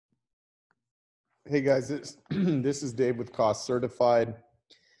Hey guys, this is Dave with CostCertified,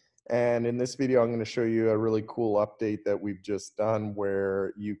 and in this video I'm going to show you a really cool update that we've just done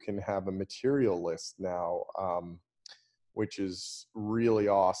where you can have a material list now, which is really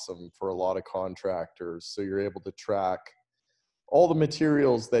awesome for a lot of contractors. So you're able to track all the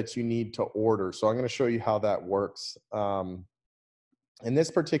materials that you need to order. So I'm going to show you how that works. In this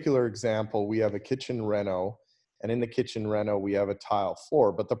particular example, we have a kitchen reno, and in the kitchen reno, we have a tile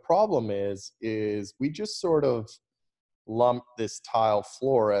floor. But the problem is we just sort of lump this tile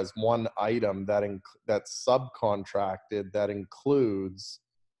floor as one item that's subcontracted that includes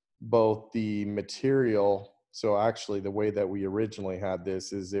both the material. So actually, the way that we originally had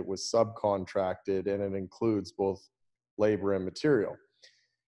this is it was subcontracted, and it includes both labor and material.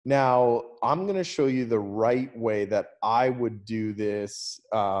 Now, I'm going to show you the right way that I would do this.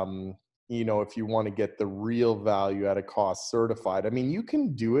 If you want to get the real value out of CostCertified. I mean, you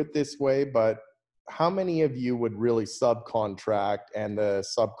can do it this way, but how many of you would really subcontract and the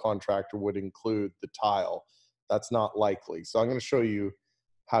subcontractor would include the tile? That's not likely. So I'm going to show you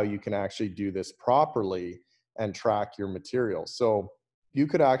how you can actually do this properly and track your material. So you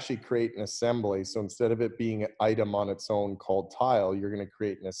could actually create an assembly. So instead of it being an item on its own called tile, you're going to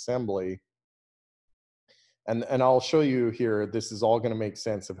create an assembly. And I'll show you here, this is all going to make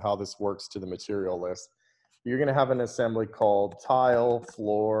sense of how this works to the material list. You're going to have an assembly called tile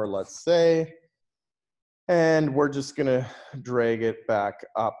floor, let's say, and we're just going to drag it back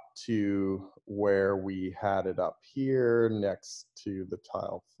up to where we had it up here next to the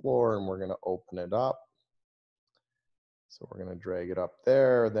tile floor, and we're going to open it up. So we're going to drag it up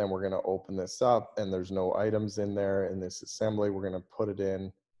there, then we're going to open this up, and there's no items in there in this assembly. We're going to put it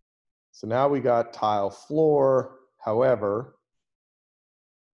in. So now we got tile floor. However,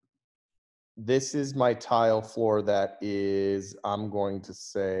 this is my tile floor that is, I'm going to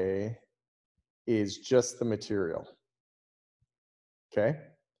say, is just the material. Okay?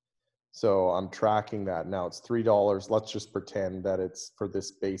 So I'm tracking that. Now it's $3. Let's just pretend that it's for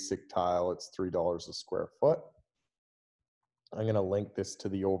this basic tile, it's $3 a square foot. I'm going to link this to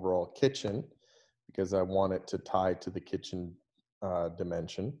the overall kitchen because I want it to tie to the kitchen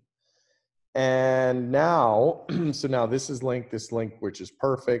dimension. And now, so now this is linked, this link, which is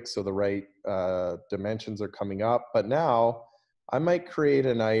perfect. So the right dimensions are coming up. But now I might create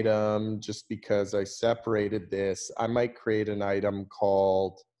an item just because I separated this. I might create an item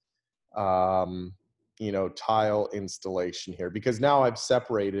called, tile installation here, because now I've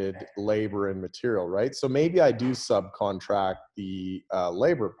separated labor and material, right? So maybe I do subcontract the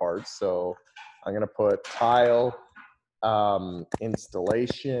labor parts. So I'm going to put tile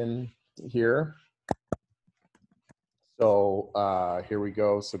installation here. So here we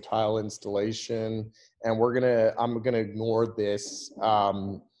go. So tile installation, and I'm gonna ignore this.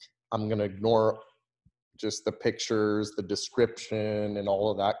 I'm gonna ignore just the pictures, the description, and all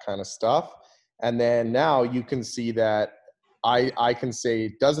of that kind of stuff. And then now you can see that I can say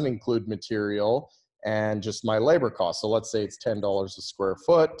it doesn't include material and just my labor cost. So let's say it's $10 a square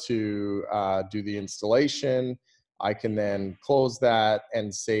foot to do the installation. I can then close that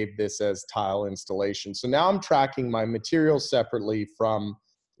and save this as tile installation. So now I'm tracking my materials separately from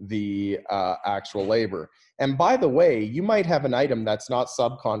the actual labor. And by the way, you might have an item that's not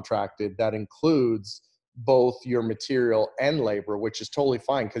subcontracted that includes both your material and labor, which is totally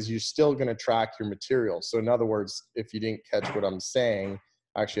fine because you're still going to track your material. So in other words, if you didn't catch what I'm saying,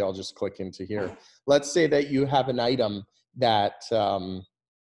 actually, I'll just click into here. Let's say that you have an item that,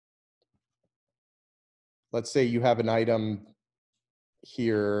 let's say you have an item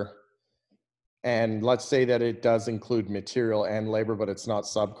here, and let's say that it does include material and labor, but it's not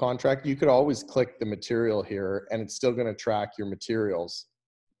subcontract. You could always click the material here, and it's still going to track your materials.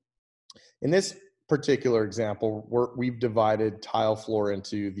 In this particular example, we've divided tile floor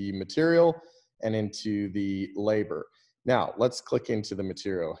into the material and into the labor. Now, let's click into the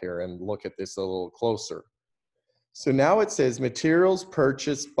material here and look at this a little closer. So now it says materials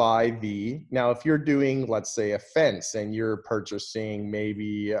purchased by the, now if you're doing, let's say, a fence and you're purchasing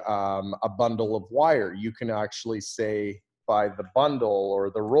maybe a bundle of wire, you can actually say by the bundle or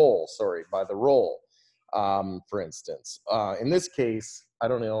the roll, sorry, by the roll, for instance. In this case, I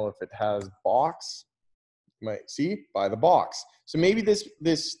don't know if it has box. You might see by the box. So maybe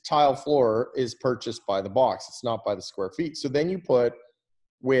this tile floor is purchased by the box. It's not by the square feet. So then you put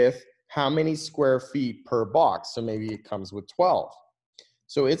with how many square feet per box. So maybe it comes with 12.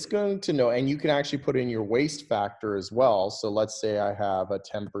 So it's going to know, and you can actually put in your waste factor as well. So let's say I have a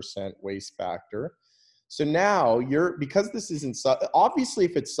 10% waste factor. So now because this isn't, obviously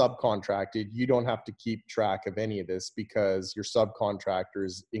if it's subcontracted, you don't have to keep track of any of this because your subcontractor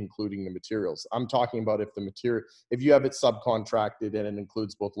is including the materials. I'm talking about if you have it subcontracted and it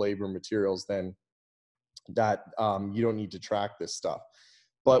includes both labor and materials, then that you don't need to track this stuff.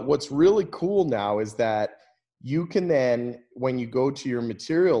 But what's really cool now is that you can then, when you go to your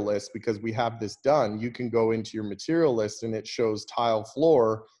material list, because we have this done, you can go into your material list and it shows tile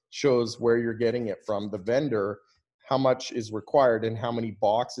floor, shows where you're getting it from, the vendor, how much is required and how many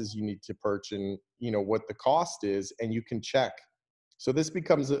boxes you need to purchase, and what the cost is, and you can check. So this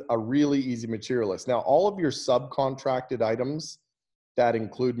becomes a really easy material list. Now, all of your subcontracted items that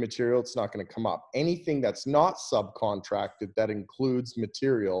include material, it's not going to come up. Anything that's not subcontracted that includes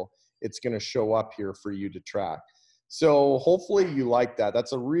material, it's going to show up here for you to track. So hopefully you like that.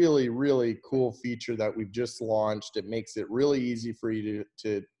 That's a really, really cool feature that we've just launched. It makes it really easy for you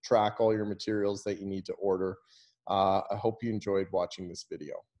to track all your materials that you need to order. I hope you enjoyed watching this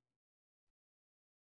video.